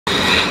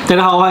大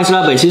家好，欢迎收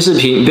看本期视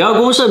频。表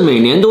友公社每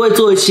年都会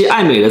做一期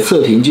爱美的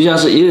测评，就像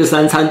是一日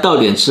三餐到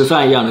点吃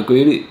饭一样的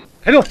规律。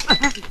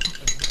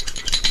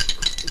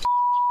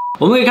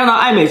我们可以看到，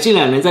艾美近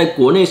2年在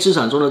国内市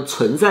场中的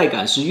存在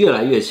感是越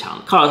来越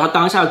强，靠着它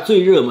当下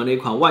最热门的一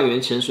款万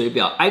元潜水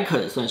表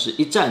AIKON算是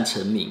一战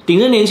成名，顶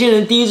着年轻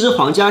人第一只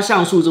皇家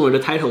橡树这么的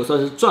title 算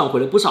是赚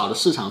回了不少的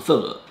市场份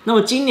额。那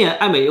么今年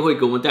艾美又会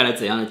给我们带来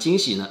怎样的惊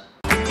喜呢？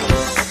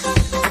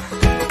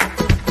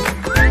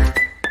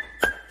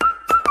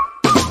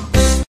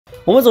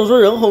我们总说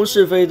人红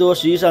是非多，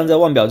实际上在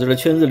腕表这个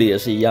圈子里也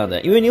是一样的，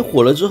因为你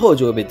火了之后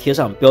就会被贴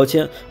上标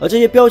签，而这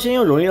些标签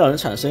又容易让人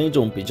产生一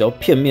种比较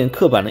片面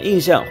刻板的印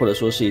象，或者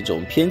说是一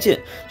种偏见，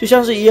就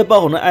像是一夜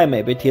爆红的艾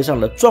美被贴上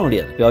了撞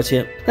脸的标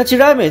签。那其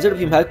实艾美这个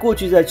品牌过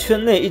去在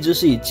圈内一直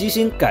是以机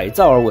芯改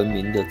造而闻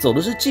名的，走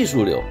的是技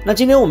术流。那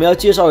今天我们要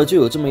介绍的就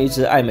有这么一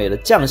支艾美的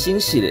匠心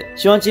系列，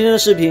希望今天的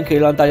视频可以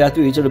让大家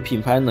对于这个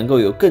品牌能够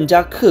有更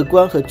加客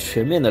观和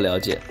全面的了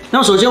解。那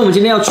么首先我们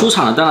今天要出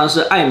场的当然是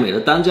艾美的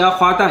当家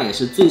花旦，也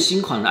是最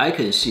新款的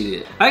AIKON 系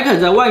列。AIKON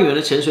在万元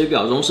的潜水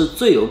表中是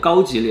最有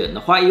高级脸的，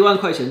花1万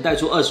块钱带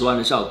出20万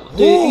的效果，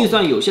对于预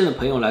算有限的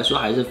朋友来说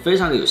还是非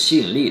常的有吸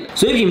引力的。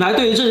所以品牌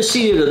对于这个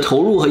系列的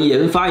投入和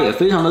研发也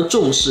非常的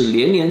重视，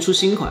连年出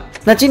新款。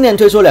那今年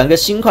推出2个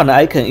新款的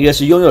AIKON， 一个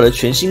是拥有了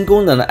全新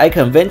功能的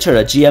AIKON Venture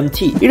的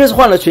GMT， 一个是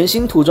换了全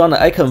新涂装的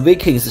AIKON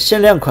Vikings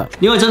限量款。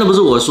因为真的不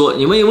是我说，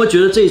你们有没有觉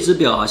得这只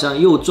表好像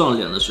又撞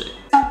脸了水？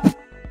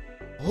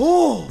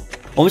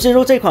我们先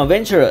说这款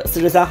Venture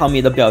 43毫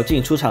米的表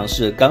径出厂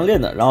是钢链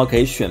的，然后可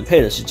以选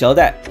配的是胶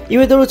带。因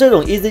为都是这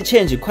种 Easy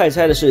Change 快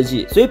拆的设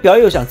计，所以表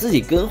友想自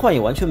己更换也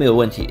完全没有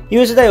问题。因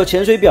为是带有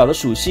潜水表的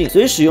属性，所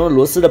以使用了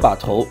螺丝的把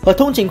头。和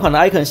通勤款的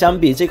AIKON 相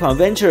比，这款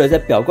Venture 在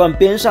表冠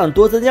边上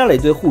多增加了一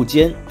对护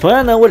肩。同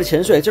样呢，为了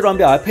潜水，这款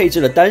表还配置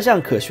了单向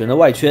可旋的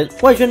外圈，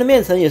外圈的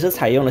面层也是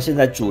采用了现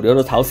在主流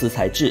的陶瓷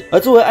材质。而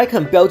作为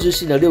AIKON 标志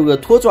性的6个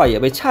托爪也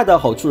被恰到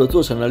好处的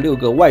做成了6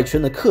个外圈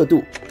的刻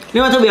度。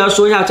另外特别要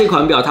说一下这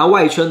款表它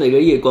外圈的一个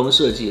夜光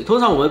设计，通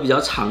常我们比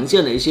较常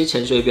见的一些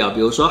潜水表，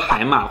比如说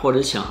海马或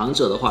者潜航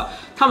者的话，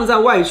他们在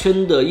外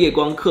圈的夜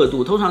光刻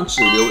度通常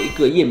只留一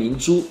个夜明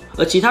珠，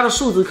而其他的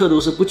数字刻度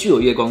是不具有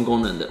夜光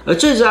功能的。而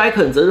这支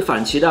AIKON 则是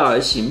反其道而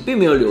行，并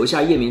没有留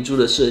下夜明珠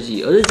的设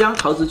计，而是将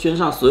陶瓷圈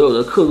上所有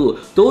的刻度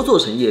都做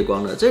成夜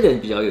光的，这点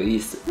比较有意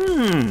思。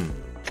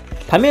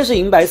盘面是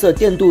银白色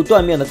电镀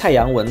缎面的太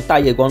阳纹大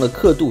夜光的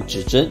刻度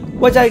指针，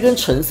外加一根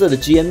橙色的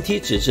GMT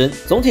指针，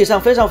总体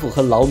上非常符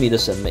合劳迷的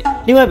审美。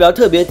另外比较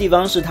特别的地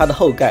方是它的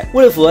后盖，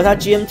为了符合它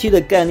GMT 的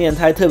概念，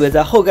它还特别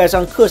在后盖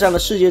上刻上了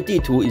世界地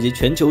图以及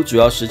全球主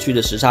要时区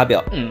的时差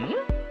表。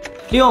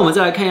另外我们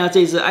再来看一下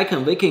这支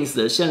AIKON Vikings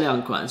的限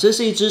量款，这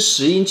是一只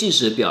10英计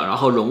时表，然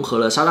后融合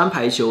了沙滩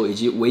排球以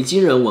及维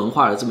京人文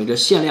化的这么一个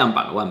限量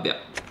版的腕表。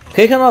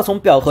可以看到从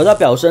表盒到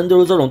表身都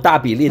是这种大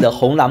比例的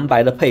红蓝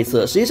白的配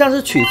色，实际上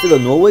是取自了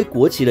挪威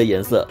国旗的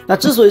颜色。那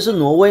之所以是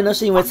挪威呢，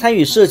是因为参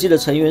与设计的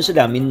成员是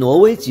2名挪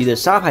威籍的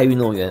沙排运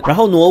动员，然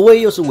后挪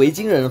威又是维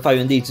京人的发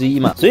源地之一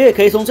嘛，所以也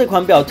可以从这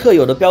款表特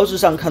有的标志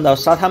上看到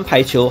沙滩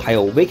排球还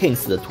有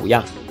Vikings 的图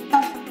样。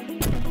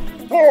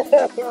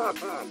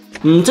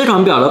这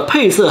款表的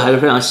配色还是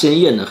非常鲜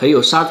艳的，很有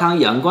沙滩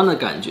阳光的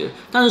感觉。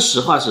但是实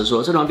话实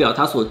说，这款表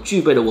它所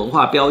具备的文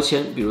化标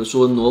签，比如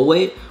说挪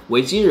威、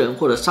维京人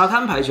或者沙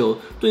滩排球，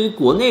对于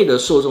国内的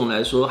受众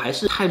来说还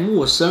是太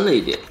陌生了一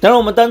点。当然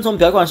我们单从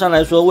表款上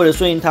来说，为了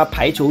顺应它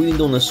排球运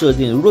动的设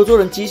定，如果做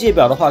成机械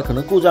表的话，可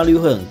能故障率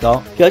会很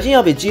高。表径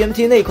要比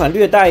GMT 那款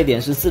略大一点，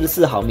是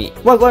44毫米。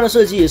外观的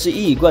设计也是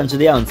一以贯之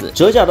的样子，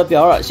折角的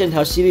表耳，线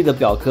条犀利的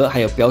表壳，还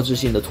有标志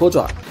性的托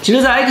爪。其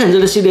实在 AIKON 这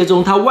个系列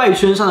中，它外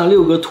圈上的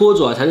6个托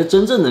爪才是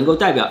真正能够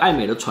代表艾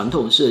美的传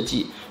统设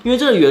计，因为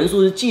这个元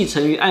素是继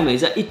承于艾美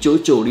在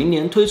1990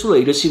年推出了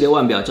一个系列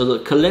腕表，叫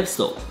做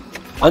Calypso。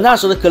而那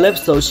时的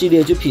Calypso 系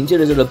列就凭借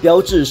着这个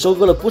标志收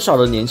割了不少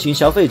的年轻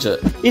消费者，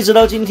一直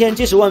到今天，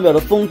即使腕表的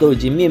风都已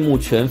经面目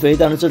全非，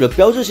但是这个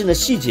标志性的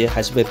细节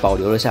还是被保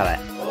留了下来。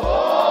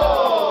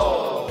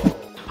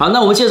好，那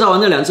我们介绍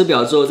完那2只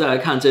表之后，再来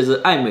看这只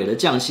艾美的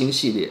匠心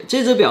系列。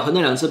这只表和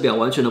那2只表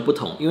完全的不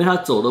同，因为它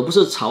走的不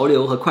是潮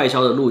流和快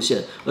销的路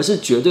线，而是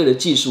绝对的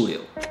技术流。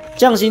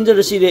匠心这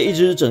个系列一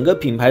直是整个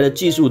品牌的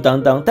技术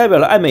担当，代表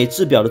了艾美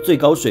制表的最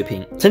高水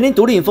平。曾经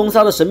独领风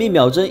骚的神秘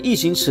秒针、异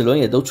形齿轮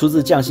也都出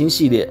自匠心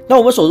系列。那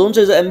我们手中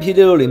这只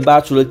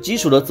MP6608，除了基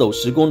础的走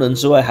时功能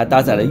之外，还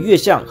搭载了月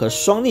相和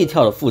双逆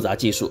跳的复杂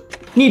技术。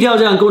逆跳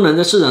这样功能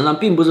在市场上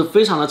并不是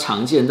非常的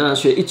常见，但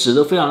是却一直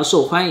都非常的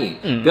受欢迎。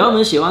表友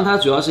们喜欢它，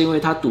主要是因为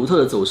它独特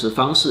的走时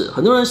方式，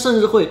很多人甚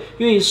至会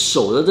愿意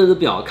守着这只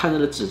表，看着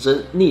的指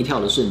针逆跳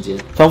的瞬间，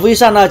仿佛一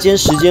刹那间，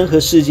时间和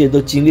世界都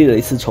经历了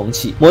一次重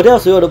启，抹掉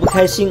所有的不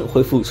开心，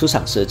恢复出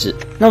厂设置。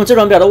那么这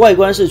款表的外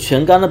观是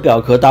全钢的表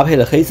壳，搭配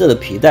了黑色的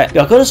皮带，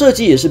表壳的设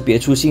计也是别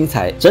出心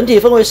裁，整体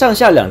分为上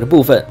下2个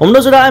部分。我们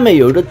都知道艾美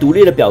有一个独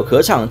立的表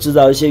壳厂，制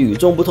造一些与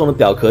众不同的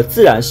表壳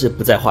自然是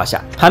不在话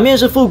下。盘面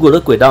是复古的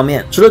轨道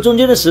面，除了中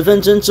间的10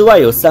分针之外，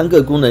有3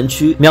个功能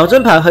区，秒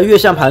针盘和月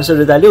相盘设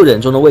置在6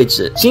点钟的位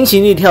置，星期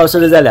逆跳设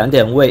置在2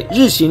点位，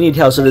日期逆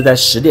跳设置在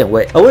10点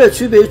位。而为了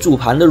区别主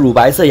盘的乳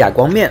白色哑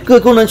光面，各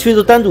功能区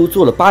都单独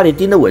做了巴黎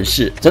钉的纹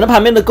饰。整个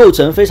盘面的构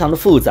成非常的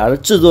复杂，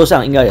制作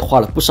上应该也花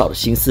了不少的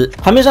心思。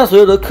盘面上所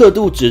有的刻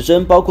度、指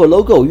针，包括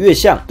logo、月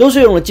相，都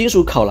是用了金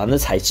属烤蓝的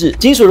材质。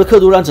金属的刻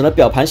度让整个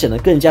表盘显得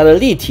更加的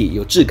立体、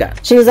有质感。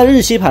甚至在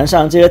日期盘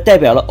上，这些代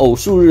表了偶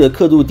数日的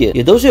刻度点，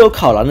也都是由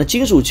烤蓝的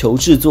金属球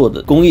制作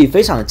的，工艺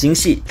非常的精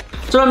细。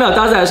这款表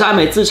搭载的是艾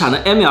美自产的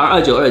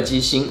ML292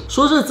 机芯，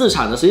说是自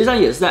产的，实际上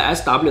也是在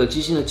SW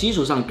机芯的基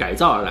础上改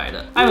造而来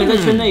的。艾美在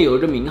圈内有一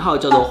个名号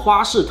叫做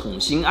花式统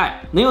芯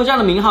爱，能有这样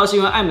的名号是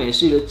因为艾美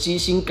是一个机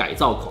芯改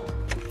造狂。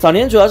早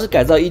年主要是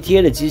改造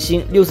ETA 的机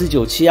芯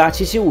，6497啊、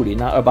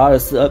7750啊、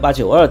2824、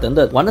2892等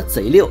等，玩得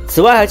贼溜。此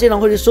外，还经常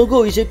会去收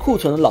购一些库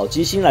存的老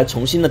机芯来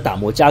重新的打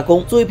磨加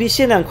工，做一批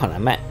限量款来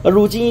卖。而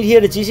如今 ETA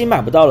的机芯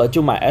买不到了，就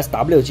买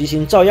SW 机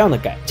芯照样的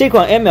改。这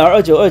款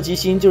ML292 机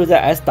芯就是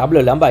在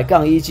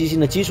SW200-1 机芯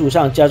的基础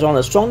上加装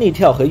了双逆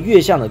跳和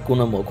月相的功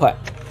能模块。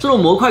这种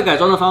模块改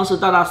装的方式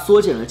大大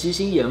缩减了机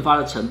芯研发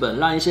的成本，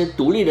让一些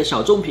独立的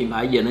小众品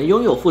牌也能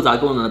拥有复杂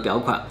功能的表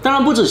款。当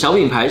然不止小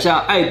品牌，像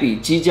爱彼、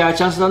积家、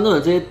江诗丹顿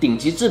的这些顶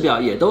级制表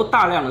也都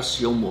大量的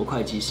使用模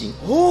块机芯。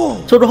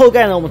透出后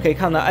盖呢，我们可以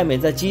看到艾美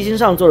在机芯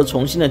上做了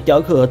重新的雕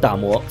刻和打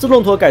磨，自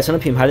动陀改成了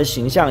品牌的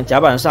形象，甲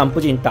板上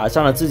不仅打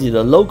上了自己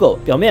的 logo，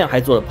 表面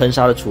还做了喷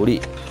砂的处理。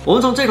我们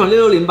从这款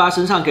6608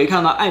身上可以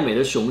看到艾美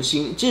的雄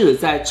心，即使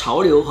在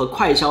潮流和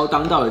快销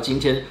当道的今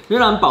天，仍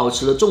然保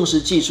持了重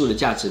视技术的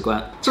价值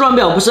观。这款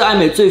表不是艾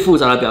美最复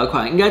杂的表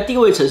款，应该定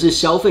位成是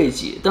消费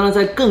级。当然，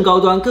在更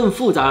高端、更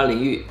复杂的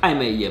领域，艾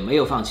美也没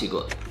有放弃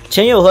过。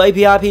前有和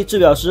APRP 制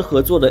表师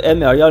合作的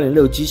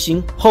ML106 机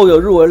芯，后有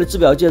入围了制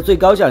表界最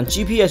高奖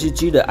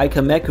GPSG 的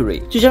AIKON Mercury，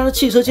 就像是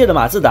汽车界的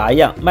马自达一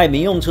样，卖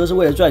民用车是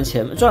为了赚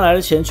钱，赚来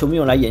的钱全部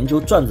用来研究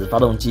转子发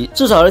动机。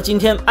至少在今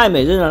天，艾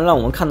美仍然让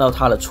我们看到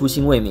它的初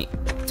心未泯。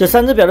这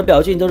3只表的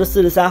表径都是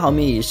43毫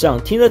米以上，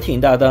听着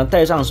挺大，但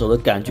戴上手的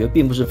感觉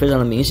并不是非常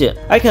的明显。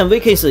AIKON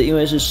VKS 因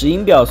为是10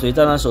英表，所以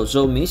戴上手之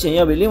后明显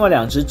要比另外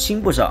2只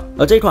轻不少。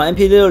而这款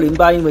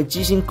MP6608 因为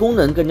机芯功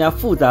能更加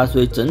复杂，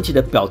所以整体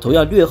的表头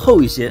要略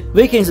厚一些。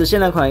VKS 限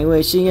量款因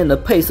为鲜艳的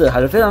配色，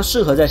还是非常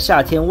适合在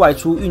夏天外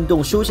出运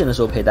动休闲的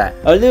时候佩戴。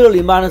而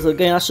6608呢，则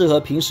更加适合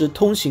平时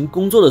通勤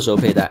工作的时候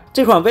佩戴。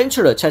这款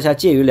Venture 恰恰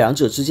介于2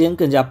者之间，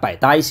更加百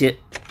搭一些。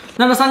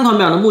那这3款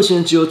表呢，目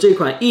前只有这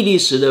款毅力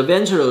10的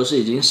Venture 是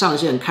已经上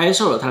线开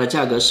售了，它的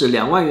价格是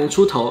2万元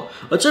出头。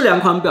而这2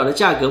款表的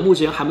价格目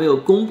前还没有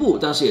公布，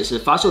但是也是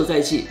发售在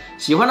即，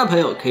喜欢的朋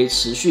友可以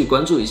持续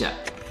关注一下。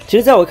其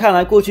实在我看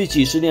来，过去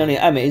几十年里，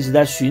艾美一直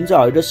在寻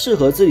找一个适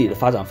合自己的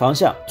发展方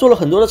向，做了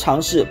很多的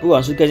尝试，不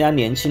管是更加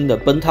年轻的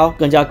奔涛，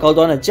更加高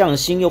端的匠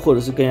心，又或者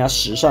是更加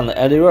时尚的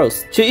Ellie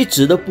Rose， 却一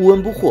直都不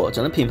温不火，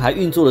整个品牌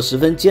运作的十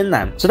分艰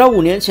难。直到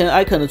5年前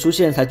AIKON 的出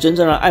现，才真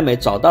正让艾美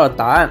找到了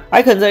答案。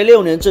AIKON 在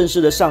16年正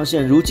式的上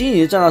线，如今已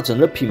经占到整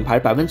个品牌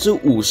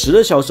50%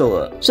的销售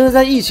额，甚至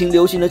在疫情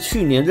流行的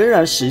去年仍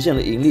然实现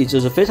了盈利，这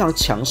是非常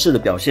强势的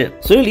表现。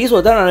所以理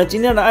所当然的，今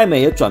天的艾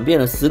美也转变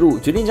了思路，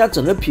决定将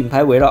整个品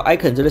牌围绕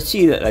AIKON 这个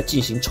系列来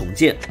进行重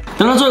建。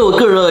当然，作为我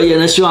个人而言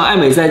呢，希望艾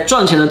美在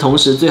赚钱的同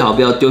时，最好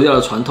不要丢掉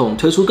了传统，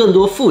推出更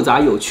多复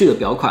杂有趣的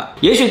表款。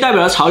也许代表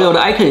了潮流的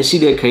AIKON 系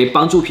列可以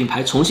帮助品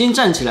牌重新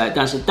站起来，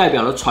但是代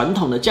表了传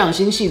统的匠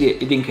心系列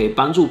一定可以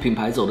帮助品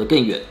牌走得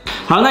更远。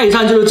好，那以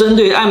上就是针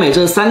对艾美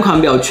这3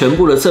款表全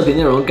部的测评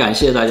内容，感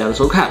谢大家的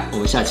收看，我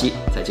们下期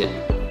再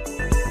见。